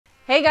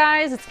Hey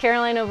guys, it's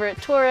Caroline over at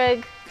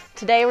TOURIG.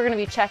 Today we're going to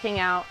be checking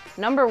out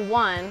number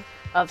 1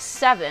 of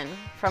 7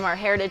 from our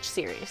Heritage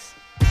series.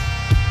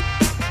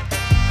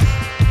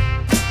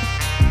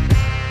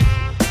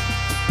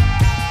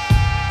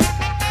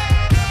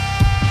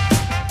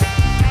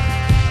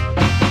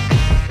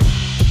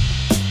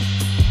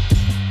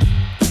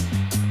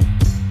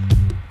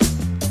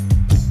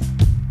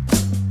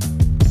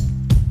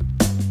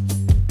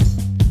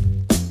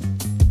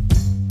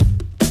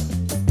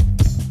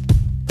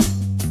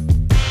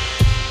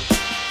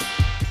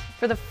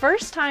 For the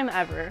first time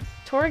ever,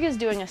 TOURIG is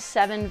doing a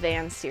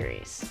 7-van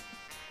series.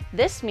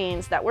 This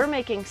means that we're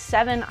making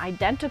 7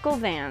 identical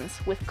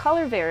vans with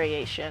color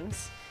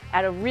variations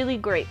at a really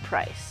great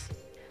price.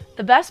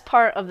 The best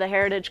part of the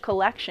Heritage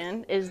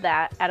collection is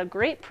that at a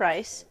great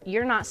price,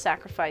 you're not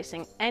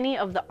sacrificing any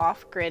of the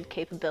off-grid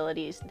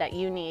capabilities that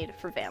you need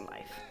for van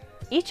life.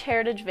 Each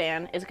Heritage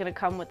van is going to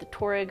come with the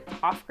TOURIG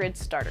off-grid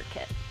starter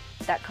kit.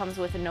 That comes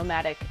with a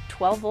nomadic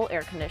 12-volt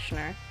air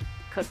conditioner,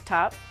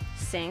 cooktop,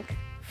 sink,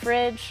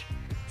 fridge,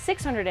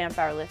 600 amp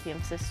hour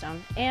lithium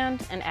system,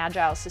 and an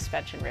agile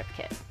suspension rip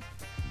kit.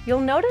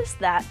 You'll notice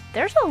that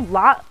there's a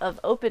lot of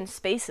open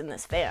space in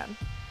this van,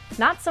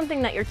 not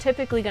something that you're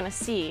typically going to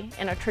see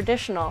in a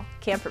traditional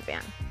camper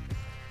van.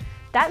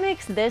 That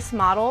makes this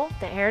model,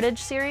 the Heritage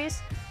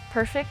series,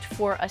 perfect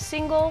for a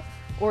single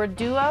or a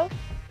duo,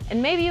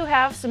 and maybe you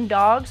have some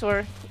dogs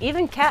or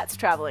even cats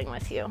traveling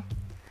with you.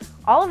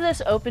 All of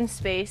this open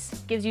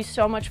space gives you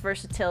so much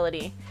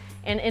versatility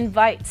and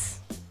invites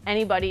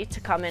anybody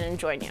to come in and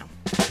join you.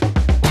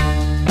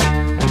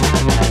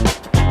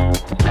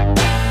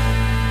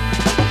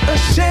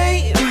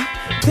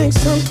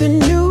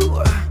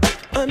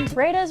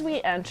 Right as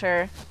we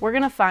enter, we're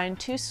going to find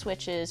 2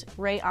 switches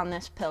right on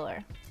this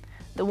pillar.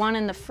 The one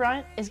in the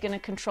front is going to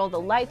control the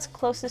lights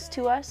closest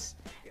to us.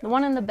 The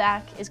one in the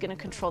back is going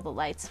to control the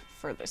lights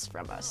furthest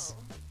from us.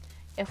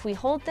 If we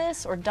hold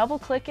this or double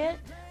click it,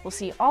 we'll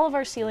see all of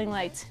our ceiling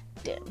lights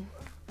dim.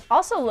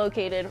 Also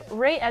located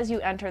right as you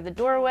enter the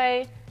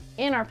doorway,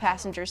 in our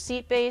passenger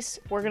seat base,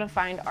 we're going to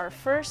find our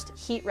first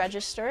heat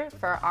register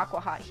for our aqua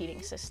hot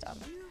heating system.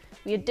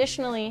 We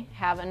additionally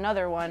have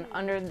another one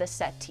under the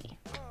settee.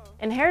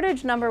 In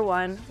Heritage number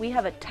 1, we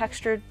have a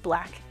textured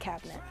black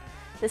cabinet.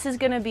 This is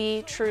going to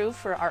be true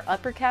for our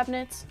upper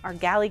cabinets, our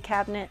galley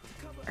cabinet,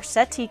 our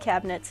settee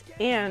cabinets,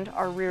 and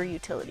our rear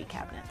utility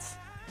cabinets.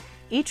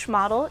 Each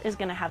model is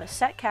going to have a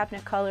set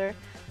cabinet color,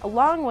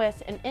 along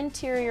with an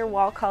interior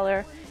wall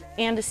color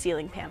and a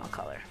ceiling panel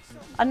color.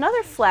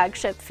 Another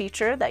flagship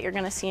feature that you're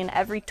going to see in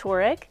every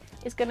TOURIG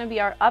is going to be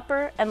our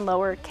upper and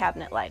lower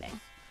cabinet lighting.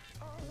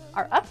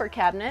 Our upper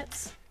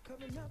cabinets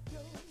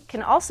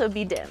can also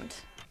be dimmed.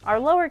 Our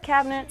lower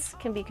cabinets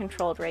can be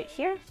controlled right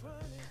here.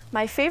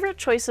 My favorite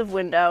choice of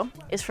window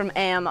is from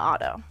AM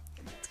Auto.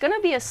 It's going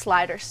to be a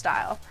slider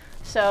style.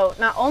 So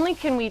not only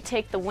can we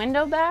take the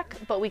window back,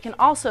 but we can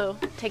also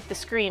take the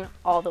screen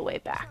all the way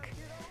back.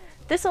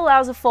 This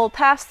allows a full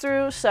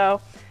pass-through, so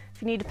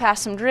if you need to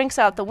pass some drinks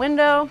out the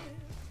window,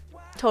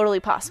 totally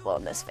possible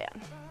in this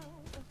van.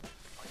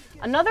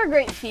 Another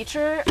great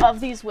feature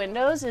of these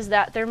windows is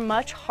that they're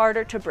much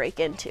harder to break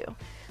into.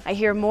 I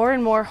hear more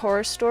and more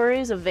horror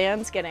stories of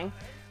vans getting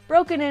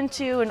broken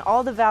into and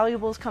all the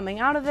valuables coming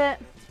out of it.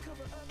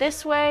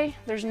 This way,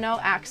 there's no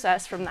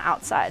access from the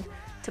outside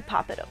to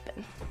pop it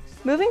open.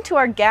 Moving to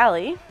our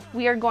galley,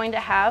 we are going to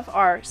have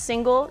our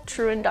single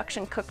true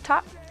induction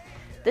cooktop.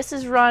 This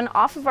is run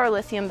off of our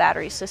lithium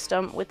battery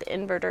system with the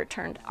inverter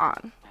turned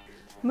on.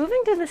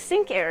 Moving to the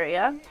sink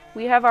area,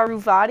 we have our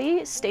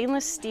Ruvati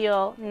stainless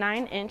steel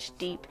 9-inch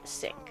deep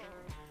sink.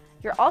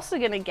 You're also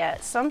going to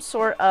get some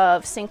sort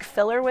of sink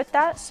filler with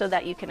that so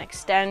that you can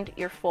extend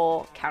your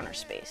full counter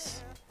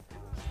space.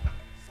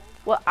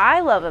 What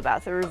I love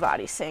about the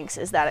Ruvati sinks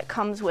is that it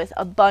comes with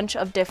a bunch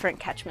of different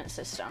catchment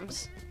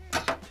systems.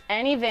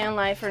 Any van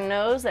lifer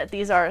knows that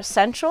these are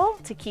essential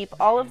to keep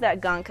all of that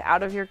gunk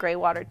out of your gray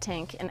water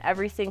tank and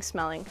everything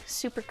smelling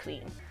super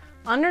clean.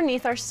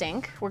 Underneath our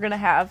sink, we're going to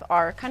have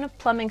our kind of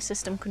plumbing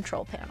system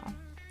control panel.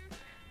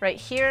 Right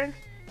here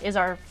is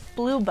our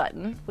blue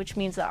button, which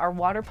means that our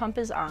water pump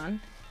is on,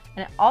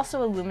 and it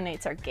also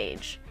illuminates our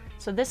gauge.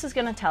 So this is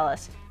going to tell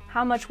us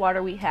how much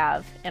water we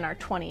have in our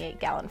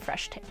 28-gallon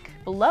fresh tank.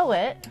 Below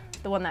it,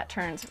 the one that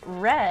turns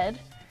red,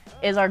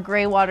 is our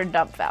gray water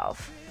dump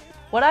valve.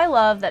 What I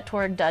love that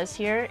TOURIG does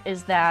here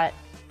is that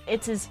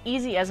it's as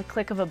easy as a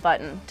click of a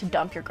button to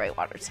dump your gray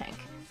water tank.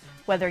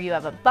 Whether you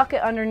have a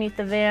bucket underneath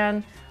the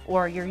van,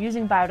 or you're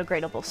using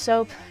biodegradable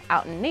soap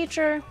out in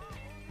nature,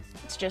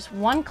 it's just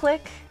one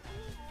click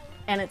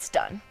and it's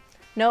done.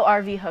 No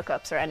RV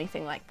hookups or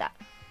anything like that.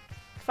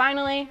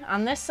 Finally,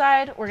 on this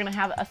side, we're gonna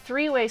have a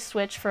 3-way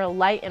switch for a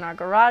light in our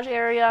garage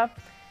area.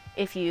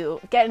 If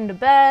you get into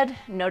bed,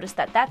 notice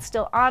that that's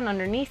still on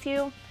underneath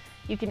you,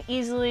 you can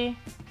easily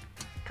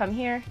come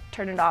here,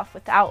 turn it off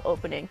without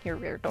opening your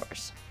rear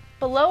doors.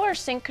 Below our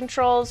sink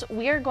controls,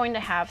 we are going to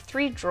have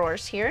 3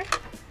 drawers here.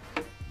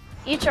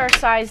 Each are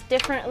sized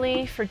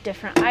differently for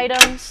different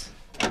items,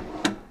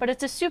 but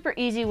it's a super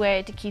easy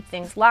way to keep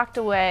things locked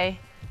away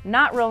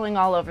not rolling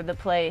all over the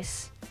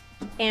place,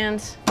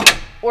 and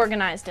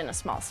organized in a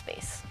small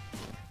space.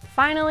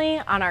 Finally,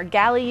 on our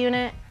galley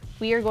unit,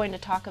 we are going to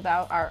talk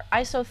about our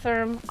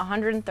isotherm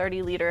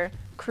 130 liter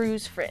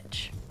cruise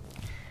fridge.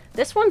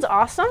 This one's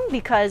awesome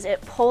because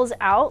it pulls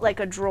out like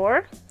a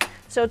drawer,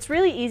 so it's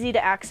really easy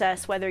to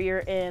access whether you're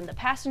in the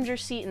passenger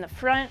seat in the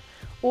front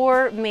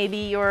or maybe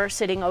you're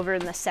sitting over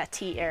in the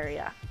settee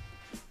area.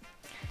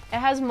 It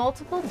has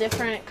multiple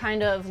different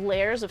kind of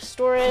layers of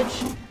storage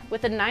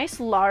with a nice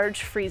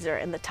large freezer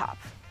in the top.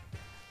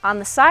 On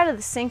the side of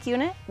the sink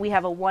unit, we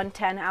have a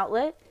 110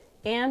 outlet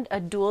and a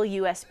dual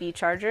USB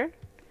charger.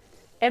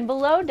 And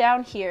below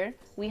down here,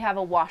 we have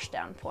a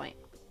washdown point.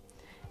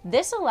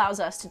 This allows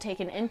us to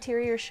take an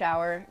interior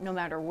shower no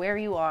matter where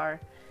you are,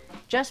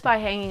 just by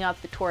hanging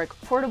up the TOURIG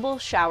portable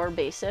shower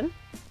basin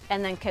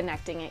and then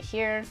connecting it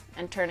here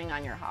and turning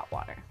on your hot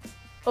water.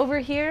 Over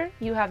here,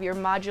 you have your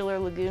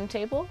modular lagoon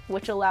table,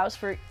 which allows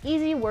for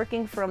easy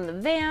working from the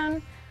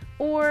van,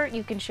 or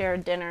you can share a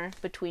dinner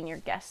between your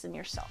guests and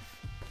yourself.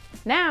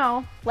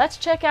 Now, let's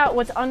check out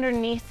what's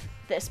underneath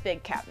this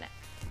big cabinet.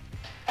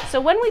 So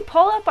when we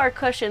pull up our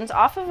cushions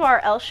off of our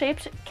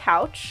L-shaped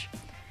couch,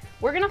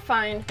 we're gonna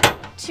find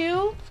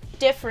two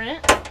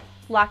different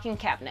locking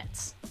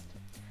cabinets.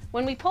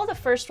 When we pull the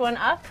first one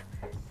up,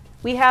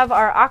 we have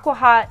our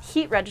AquaHot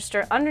heat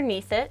register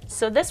underneath it.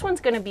 So this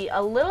one's gonna be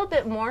a little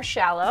bit more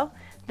shallow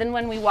than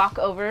when we walk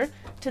over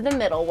to the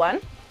middle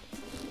one.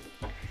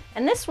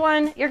 And this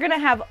one, you're gonna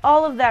have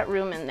all of that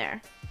room in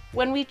there.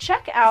 When we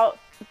check out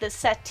the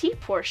settee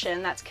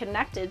portion that's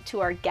connected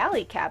to our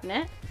galley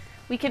cabinet,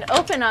 we can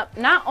open up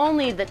not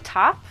only the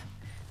top,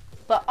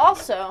 but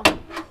also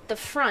the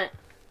front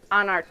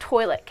on our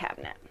toilet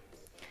cabinet.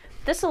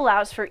 This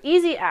allows for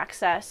easy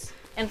access,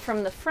 and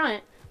from the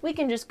front, we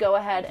can just go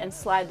ahead and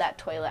slide that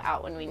toilet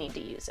out when we need to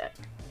use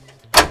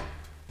it.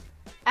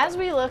 As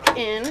we look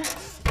in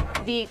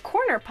the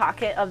corner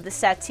pocket of the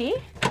settee,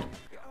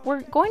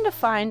 we're going to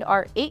find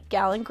our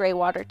 8-gallon gray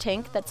water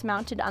tank that's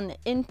mounted on the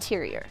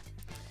interior.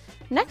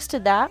 Next to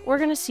that, we're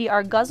gonna see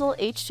our Guzzle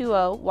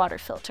H2O water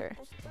filter,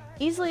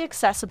 easily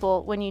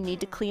accessible when you need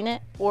to clean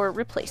it or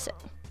replace it.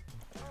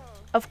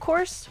 Of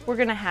course, we're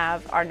gonna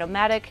have our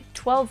pneumatic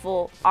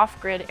 12-volt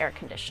off-grid air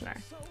conditioner.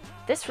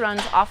 This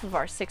runs off of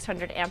our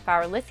 600 amp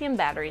hour lithium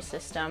battery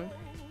system,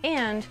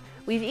 and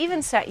we've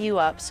even set you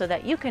up so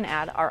that you can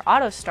add our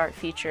auto start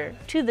feature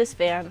to this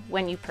van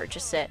when you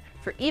purchase it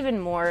for even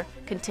more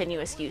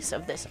continuous use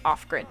of this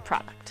off-grid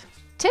product.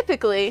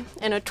 Typically,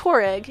 in a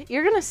TOURIG,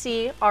 you're gonna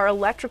see our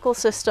electrical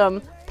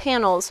system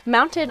panels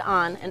mounted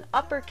on an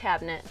upper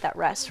cabinet that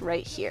rests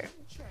right here.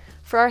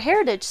 For our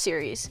Heritage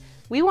series,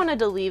 we wanted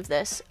to leave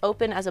this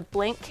open as a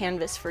blank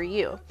canvas for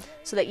you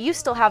so that you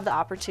still have the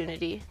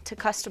opportunity to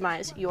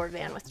customize your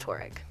van with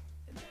TOURIG.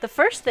 The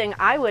first thing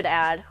I would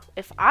add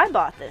if I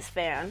bought this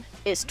van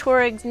is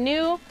TOURIG's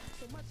new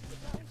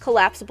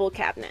collapsible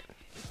cabinet.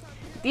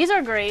 These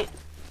are great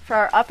for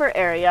our upper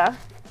area,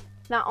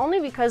 not only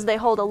because they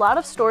hold a lot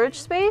of storage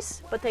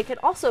space, but they can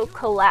also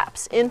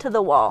collapse into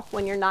the wall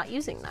when you're not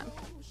using them.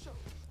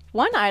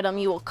 One item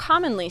you will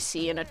commonly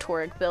see in a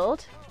TOURIG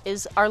build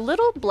is our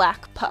little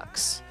black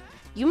pucks.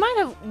 You might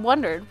have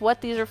wondered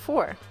what these are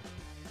for.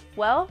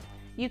 Well,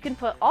 you can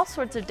put all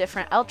sorts of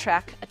different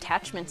L-track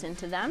attachments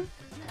into them.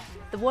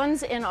 The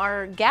ones in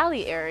our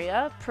galley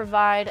area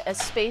provide a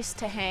space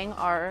to hang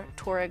our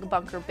TOURIG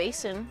bunker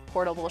basin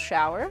portable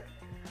shower.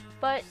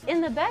 But in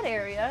the bed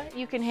area,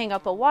 you can hang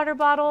up a water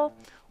bottle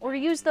or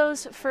use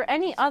those for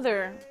any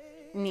other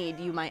need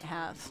you might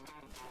have.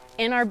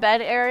 In our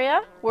bed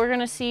area, we're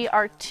gonna see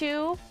our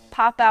two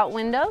pop-out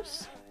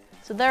windows.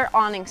 So they're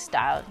awning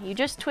style. You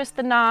just twist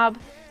the knob,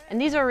 and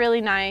these are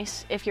really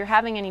nice if you're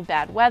having any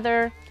bad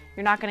weather.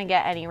 You're not gonna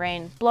get any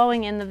rain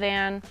blowing in the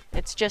van.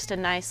 It's just a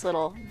nice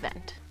little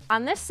vent.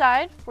 On this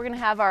side, we're gonna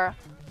have our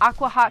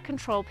AquaHot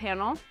control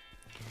panel.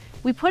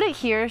 We put it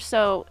here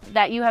so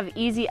that you have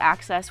easy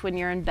access when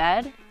you're in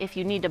bed. If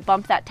you need to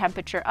bump that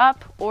temperature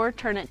up or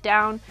turn it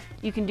down,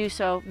 you can do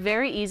so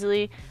very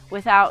easily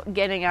without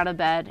getting out of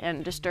bed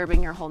and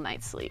disturbing your whole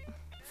night's sleep.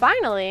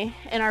 Finally,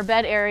 in our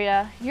bed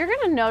area, you're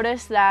gonna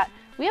notice that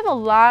we have a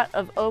lot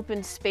of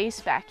open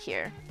space back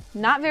here.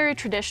 Not very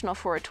traditional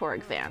for a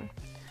TOURIG van.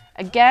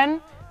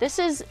 Again, this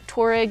is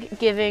TOURIG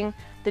giving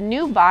the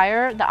new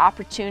buyer the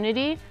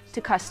opportunity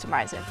to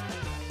customize it.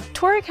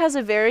 TOURIG has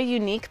a very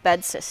unique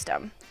bed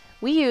system.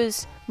 We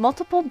use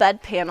multiple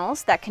bed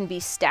panels that can be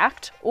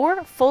stacked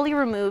or fully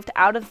removed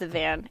out of the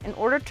van in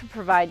order to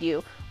provide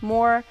you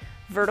more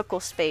vertical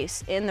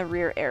space in the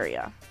rear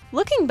area.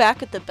 Looking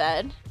back at the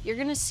bed, you're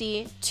gonna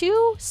see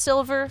two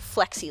silver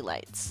flexi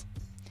lights.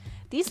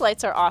 These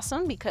lights are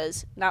awesome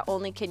because not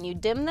only can you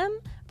dim them,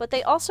 but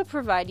they also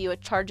provide you a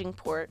charging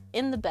port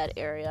in the bed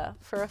area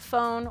for a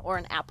phone or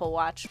an Apple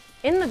Watch.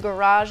 In the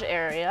garage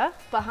area,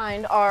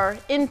 behind our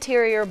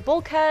interior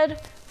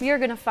bulkhead, we are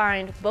gonna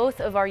find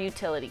both of our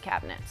utility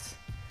cabinets.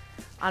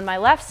 On my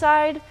left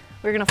side,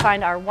 we're gonna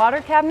find our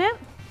water cabinet.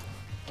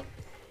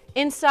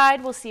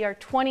 Inside, we'll see our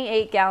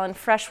 28-gallon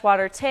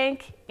freshwater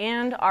tank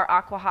and our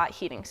AquaHot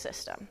heating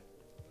system.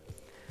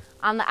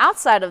 On the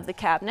outside of the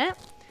cabinet,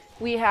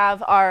 we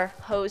have our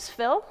hose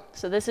fill.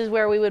 So this is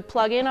where we would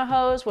plug in a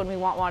hose when we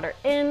want water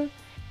in.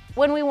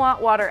 When we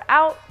want water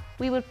out,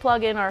 we would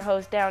plug in our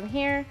hose down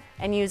here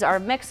and use our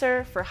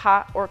mixer for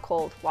hot or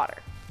cold water.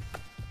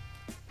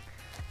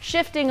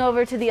 Shifting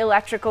over to the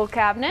electrical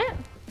cabinet,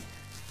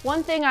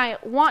 one thing I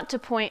want to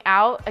point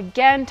out,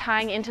 again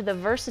tying into the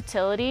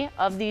versatility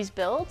of these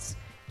builds,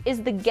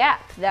 is the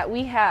gap that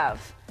we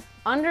have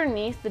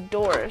underneath the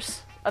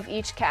doors of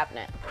each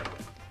cabinet.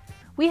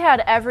 We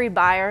had every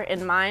buyer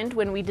in mind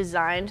when we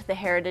designed the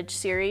Heritage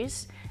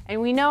series,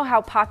 and we know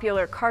how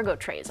popular cargo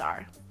trays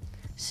are.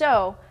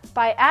 So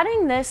by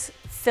adding this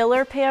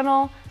filler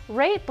panel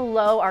right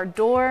below our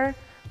door,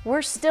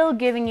 we're still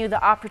giving you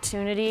the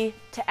opportunity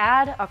to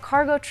add a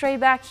cargo tray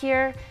back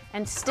here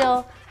and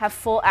still have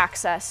full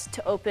access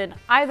to open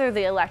either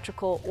the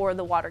electrical or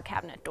the water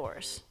cabinet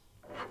doors.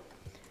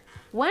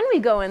 When we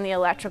go in the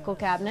electrical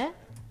cabinet,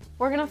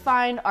 we're gonna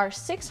find our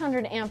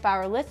 600 amp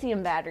hour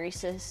lithium battery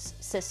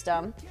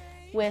system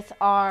with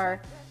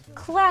our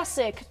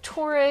classic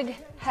TOURIG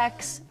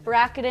hex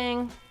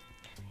bracketing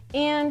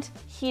and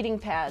heating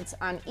pads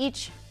on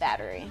each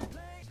battery.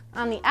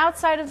 On the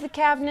outside of the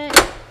cabinet,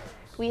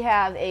 we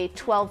have a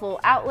 12-volt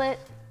outlet,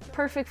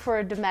 perfect for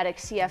a Dometic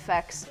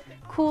CFX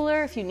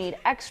cooler if you need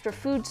extra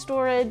food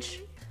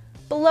storage.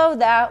 Below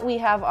that, we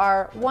have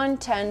our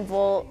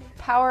 110-volt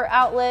power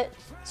outlet,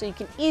 so you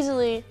can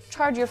easily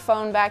charge your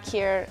phone back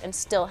here and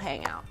still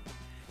hang out.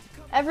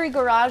 Every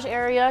garage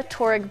area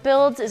TOURIG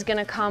builds is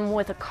gonna come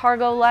with a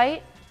cargo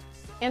light,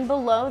 and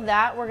below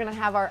that, we're gonna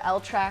have our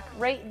L-track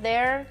right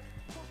there.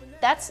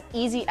 That's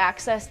easy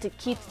access to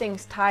keep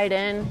things tied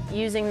in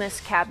using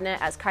this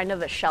cabinet as kind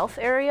of a shelf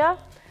area,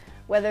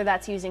 whether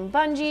that's using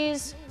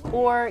bungees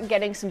or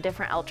getting some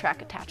different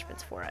L-track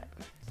attachments for it.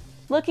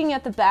 Looking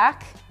at the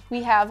back,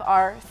 we have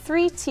our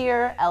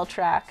 3-tier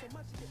L-track.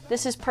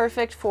 This is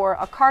perfect for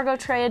a cargo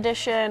tray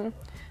addition,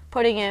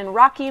 putting in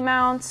rocky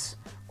mounts,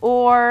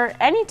 or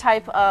any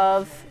type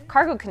of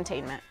cargo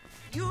containment.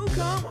 You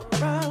come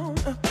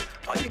around,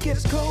 all you get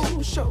is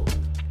cold show.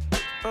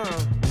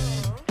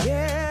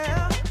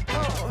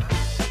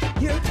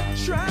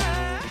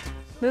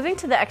 Moving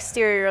to the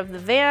exterior of the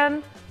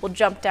van, we'll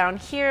jump down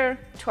here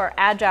to our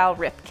Agile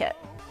Rip Kit.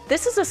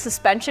 This is a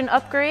suspension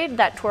upgrade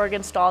that TOURIG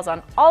installs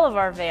on all of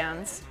our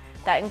vans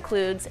that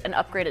includes an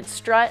upgraded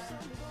strut,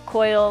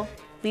 coil,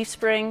 leaf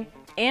spring,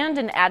 and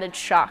an added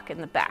shock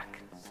in the back.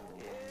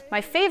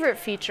 My favorite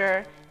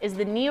feature is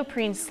the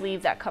neoprene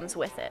sleeve that comes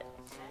with it.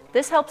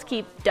 This helps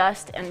keep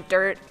dust and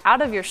dirt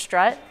out of your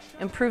strut,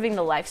 improving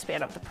the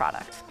lifespan of the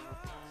product.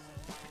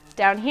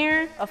 Down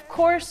here, of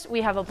course,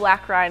 we have a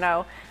Black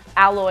Rhino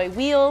alloy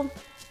wheel.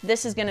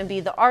 This is gonna be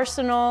the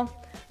Arsenal,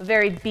 a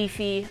very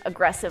beefy,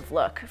 aggressive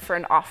look for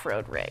an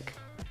off-road rig.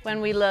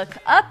 When we look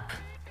up,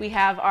 we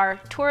have our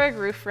TOURIG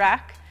roof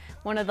rack,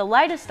 one of the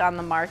lightest on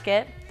the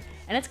market,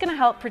 and it's gonna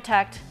help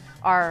protect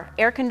our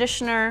air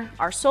conditioner,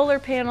 our solar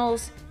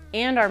panels,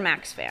 and our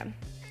max fan.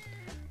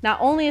 Not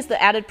only is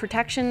the added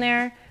protection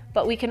there,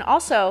 but we can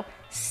also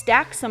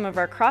stack some of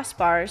our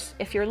crossbars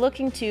if you're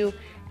looking to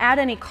add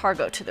any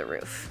cargo to the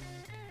roof.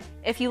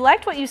 If you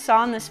liked what you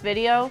saw in this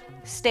video,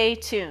 stay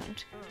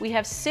tuned. We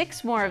have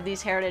 6 more of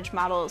these Heritage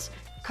models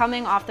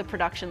coming off the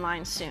production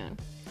line soon.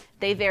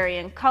 They vary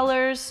in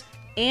colors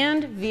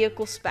and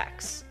vehicle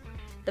specs.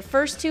 The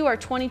first 2 are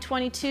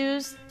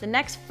 2022s, the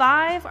next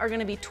 5 are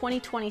gonna be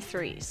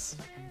 2023s.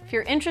 If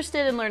you're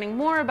interested in learning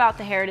more about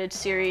the Heritage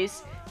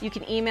series, you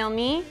can email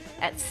me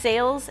at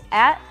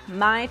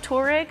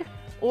sales@mytourig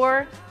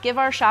or give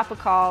our shop a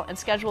call and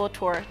schedule a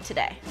tour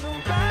today.